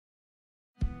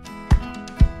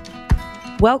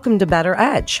Welcome to Better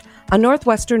Edge, a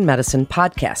Northwestern medicine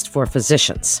podcast for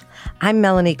physicians. I'm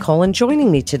Melanie Cole, and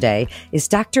joining me today is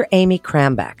Dr. Amy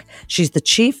Krambach. She's the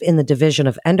chief in the Division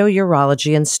of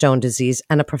Endourology and Stone Disease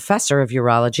and a professor of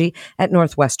urology at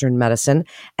Northwestern Medicine,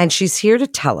 and she's here to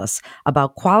tell us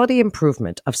about quality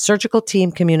improvement of surgical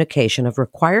team communication of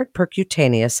required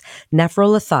percutaneous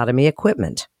nephrolithotomy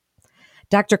equipment.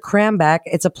 Dr. Krambach,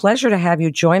 it's a pleasure to have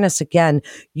you join us again.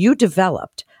 You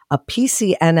developed a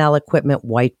PCNL equipment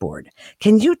whiteboard.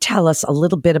 Can you tell us a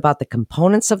little bit about the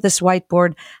components of this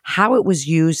whiteboard, how it was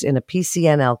used in a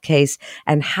PCNL case,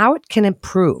 and how it can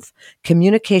improve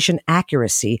communication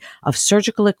accuracy of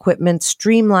surgical equipment,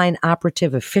 streamline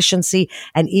operative efficiency,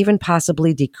 and even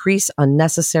possibly decrease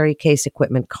unnecessary case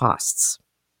equipment costs?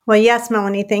 Well, yes,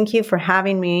 Melanie, thank you for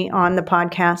having me on the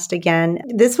podcast again.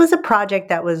 This was a project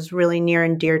that was really near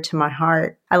and dear to my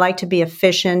heart. I like to be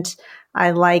efficient.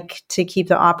 I like to keep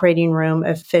the operating room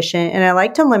efficient, and I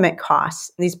like to limit costs.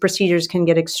 These procedures can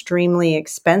get extremely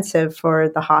expensive for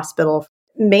the hospital,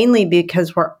 mainly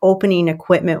because we're opening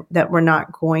equipment that we're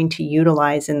not going to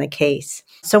utilize in the case.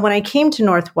 So when I came to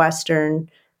Northwestern,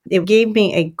 it gave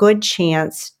me a good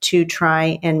chance to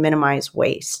try and minimize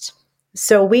waste.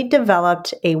 So we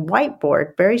developed a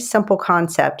whiteboard, very simple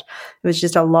concept. It was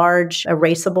just a large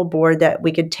erasable board that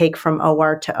we could take from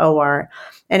OR to OR.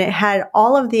 And it had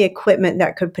all of the equipment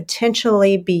that could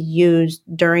potentially be used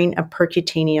during a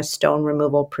percutaneous stone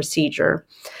removal procedure.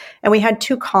 And we had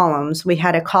two columns. We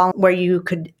had a column where you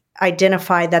could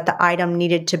identify that the item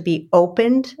needed to be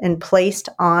opened and placed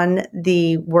on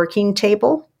the working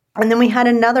table. And then we had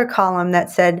another column that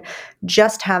said,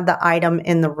 just have the item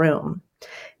in the room.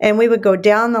 And we would go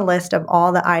down the list of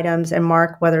all the items and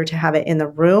mark whether to have it in the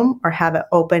room or have it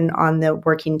open on the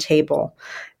working table.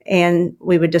 And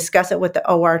we would discuss it with the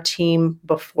OR team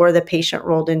before the patient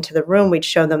rolled into the room. We'd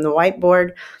show them the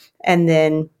whiteboard, and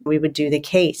then we would do the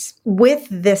case. With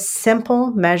this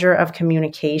simple measure of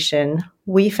communication,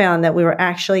 we found that we were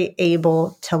actually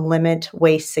able to limit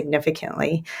waste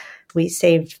significantly. We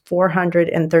saved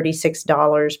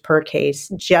 $436 per case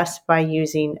just by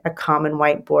using a common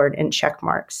whiteboard and check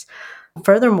marks.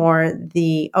 Furthermore,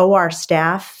 the OR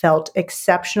staff felt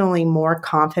exceptionally more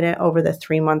confident over the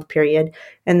 3-month period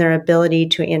in their ability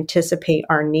to anticipate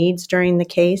our needs during the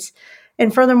case.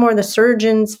 And furthermore, the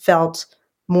surgeons felt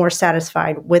more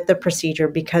satisfied with the procedure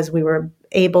because we were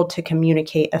able to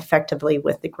communicate effectively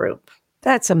with the group.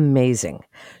 That's amazing.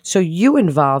 So you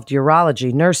involved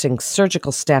urology, nursing,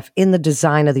 surgical staff in the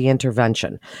design of the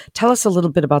intervention. Tell us a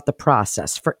little bit about the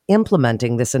process for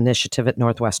implementing this initiative at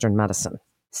Northwestern Medicine.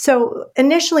 So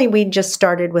initially, we just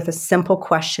started with a simple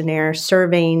questionnaire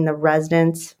surveying the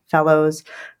residents, fellows,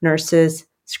 nurses,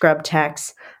 scrub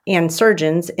techs, and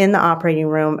surgeons in the operating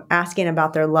room, asking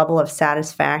about their level of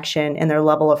satisfaction and their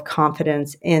level of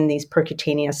confidence in these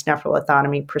percutaneous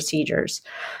nephrolithotomy procedures.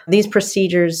 These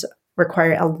procedures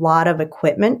require a lot of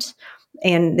equipment,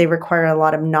 and they require a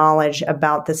lot of knowledge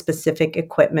about the specific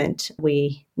equipment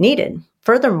we needed.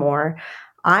 Furthermore,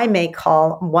 I may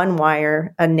call one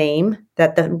wire a name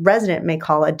that the resident may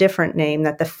call a different name,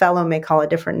 that the fellow may call a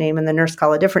different name, and the nurse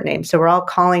call a different name. So we're all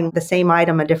calling the same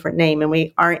item a different name, and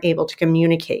we aren't able to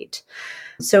communicate.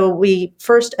 So we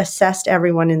first assessed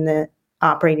everyone in the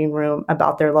operating room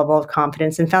about their level of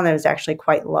confidence and found that it was actually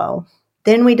quite low.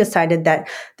 Then we decided that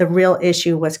the real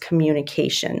issue was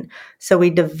communication. So we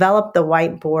developed the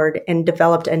whiteboard and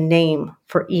developed a name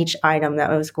for each item that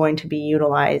was going to be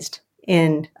utilized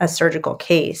in a surgical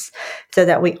case so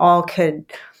that we all could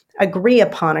agree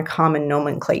upon a common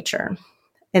nomenclature.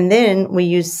 And then we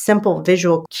used simple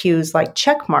visual cues like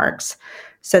check marks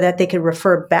so that they could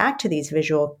refer back to these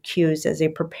visual cues as they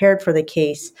prepared for the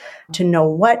case to know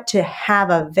what to have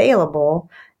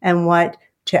available and what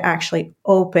to actually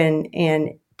open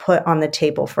and put on the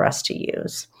table for us to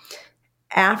use.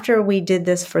 After we did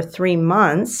this for 3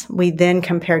 months, we then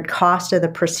compared cost of the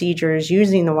procedures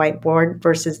using the whiteboard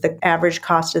versus the average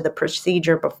cost of the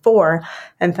procedure before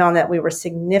and found that we were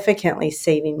significantly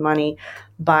saving money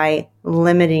by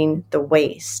limiting the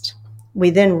waste.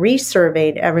 We then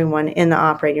resurveyed everyone in the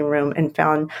operating room and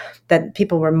found that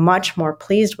people were much more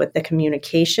pleased with the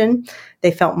communication.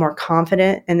 They felt more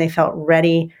confident and they felt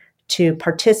ready to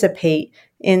participate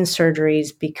in surgeries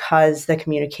because the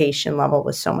communication level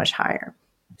was so much higher.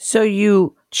 So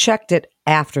you checked it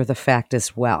after the fact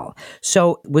as well.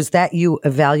 So was that you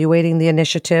evaluating the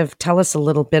initiative? Tell us a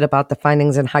little bit about the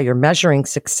findings and how you're measuring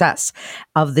success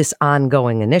of this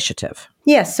ongoing initiative.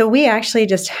 Yes, so we actually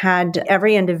just had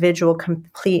every individual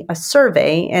complete a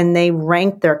survey and they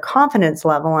ranked their confidence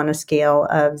level on a scale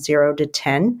of 0 to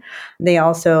 10. They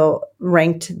also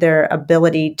ranked their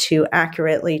ability to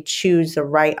accurately choose the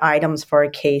right items for a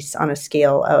case on a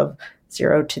scale of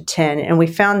 0 to 10. And we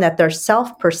found that their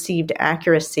self-perceived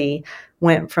accuracy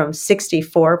went from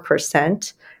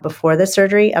 64% before the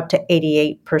surgery up to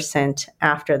 88%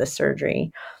 after the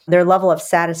surgery. Their level of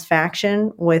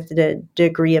satisfaction with the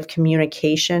degree of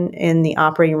communication in the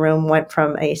operating room went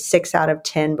from a 6 out of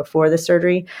 10 before the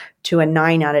surgery to a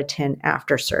 9 out of 10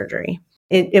 after surgery.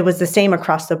 It was the same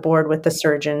across the board with the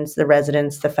surgeons, the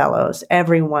residents, the fellows.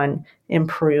 Everyone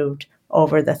improved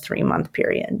over the 3-month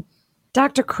period.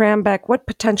 Dr. Crambeck, what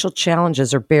potential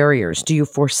challenges or barriers do you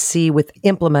foresee with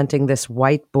implementing this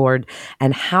whiteboard,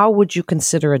 and how would you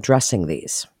consider addressing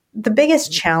these? The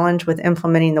biggest challenge with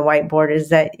implementing the whiteboard is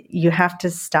that you have to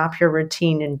stop your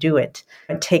routine and do it.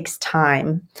 It takes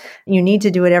time. You need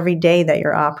to do it every day that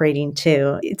you're operating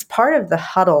too. It's part of the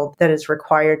huddle that is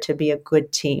required to be a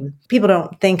good team. People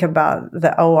don't think about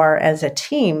the OR as a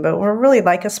team, but we're really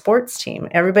like a sports team.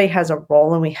 Everybody has a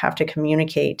role and we have to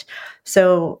communicate.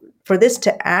 So for this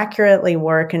to accurately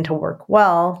work and to work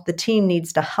well, the team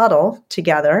needs to huddle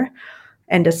together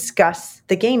and discuss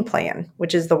the game plan,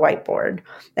 which is the whiteboard.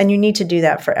 And you need to do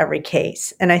that for every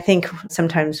case. And I think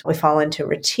sometimes we fall into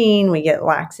routine, we get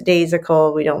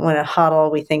lackadaisical, we don't want to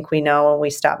huddle, we think we know, and we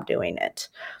stop doing it.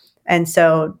 And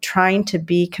so trying to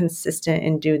be consistent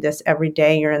and do this every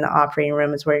day you're in the operating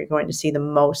room is where you're going to see the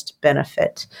most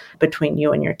benefit between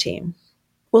you and your team.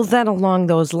 Well, then along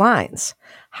those lines,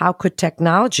 how could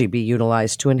technology be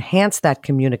utilized to enhance that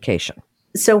communication?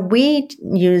 So we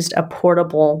used a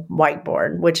portable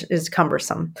whiteboard, which is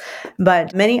cumbersome,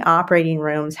 but many operating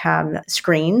rooms have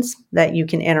screens that you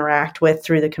can interact with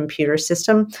through the computer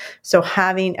system. So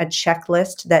having a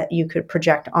checklist that you could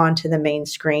project onto the main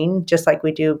screen, just like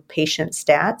we do patient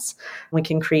stats, we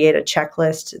can create a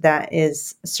checklist that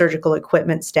is surgical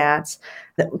equipment stats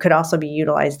that could also be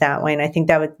utilized that way. And I think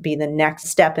that would be the next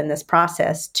step in this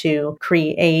process to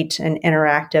create an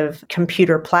interactive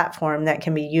computer platform that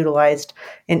can be utilized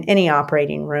in any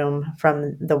operating room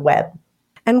from the web.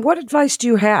 And what advice do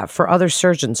you have for other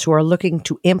surgeons who are looking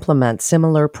to implement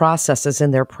similar processes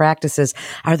in their practices?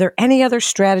 Are there any other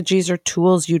strategies or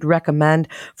tools you'd recommend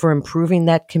for improving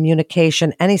that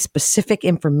communication? Any specific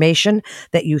information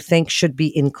that you think should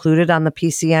be included on the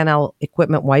PCNL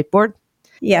equipment whiteboard?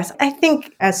 Yes, I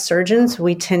think as surgeons,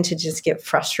 we tend to just get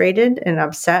frustrated and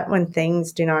upset when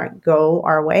things do not go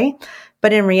our way.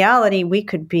 But in reality, we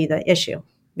could be the issue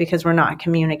because we're not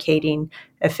communicating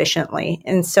efficiently.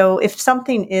 And so if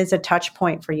something is a touch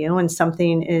point for you and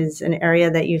something is an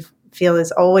area that you feel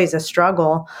is always a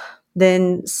struggle,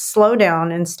 then slow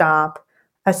down and stop.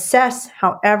 Assess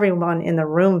how everyone in the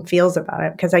room feels about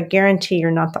it, because I guarantee you're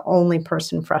not the only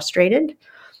person frustrated.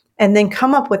 And then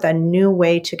come up with a new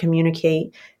way to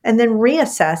communicate and then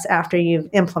reassess after you've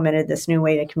implemented this new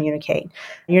way to communicate.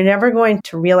 You're never going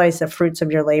to realize the fruits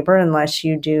of your labor unless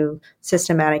you do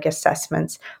systematic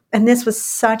assessments. And this was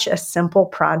such a simple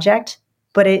project,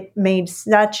 but it made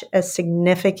such a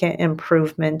significant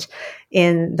improvement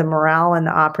in the morale in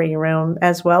the operating room,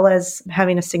 as well as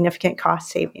having a significant cost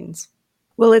savings.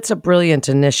 Well, it's a brilliant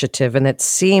initiative, and it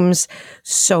seems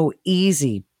so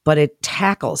easy, but it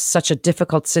tackles such a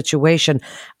difficult situation.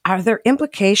 Are there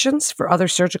implications for other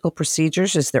surgical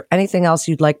procedures? Is there anything else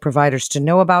you'd like providers to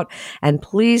know about? And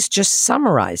please just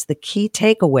summarize the key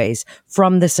takeaways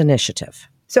from this initiative.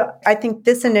 So I think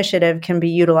this initiative can be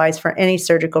utilized for any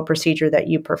surgical procedure that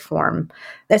you perform,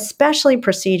 especially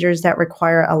procedures that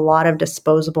require a lot of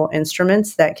disposable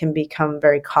instruments that can become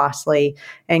very costly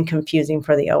and confusing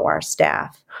for the OR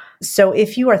staff. So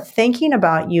if you are thinking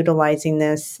about utilizing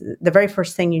this, the very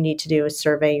first thing you need to do is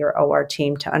survey your OR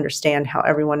team to understand how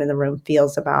everyone in the room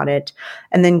feels about it.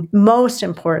 And then most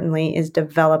importantly is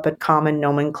develop a common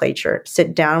nomenclature.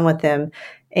 Sit down with them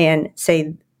and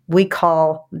say, we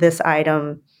call this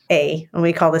item A and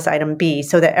we call this item B,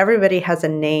 so that everybody has a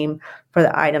name for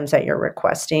the items that you're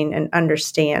requesting and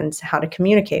understands how to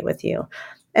communicate with you.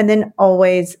 And then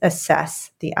always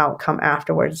assess the outcome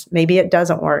afterwards. Maybe it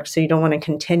doesn't work, so you don't want to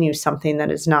continue something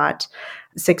that is not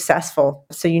successful.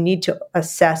 So you need to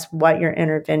assess what your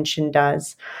intervention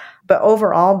does. But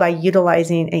overall, by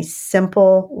utilizing a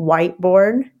simple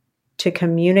whiteboard to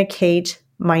communicate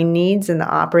my needs in the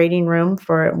operating room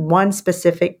for one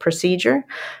specific procedure,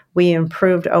 we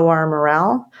improved OR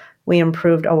morale, we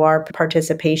improved OR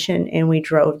participation, and we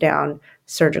drove down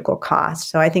surgical costs.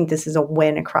 So I think this is a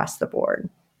win across the board.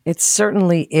 It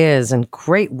certainly is, and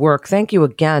great work. Thank you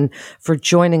again for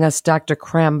joining us, Dr.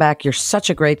 Krambak. You're such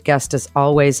a great guest as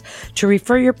always. To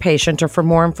refer your patient or for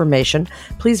more information,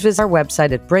 please visit our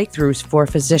website at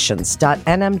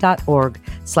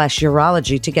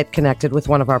breakthroughsforphysicians.nm.org/urology to get connected with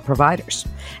one of our providers.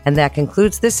 And that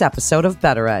concludes this episode of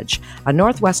Better Edge, a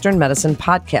Northwestern Medicine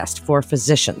podcast for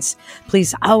physicians.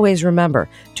 Please always remember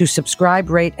to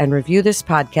subscribe, rate, and review this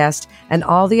podcast and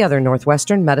all the other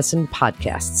Northwestern Medicine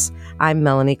podcasts. I'm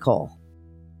Melanie Cole.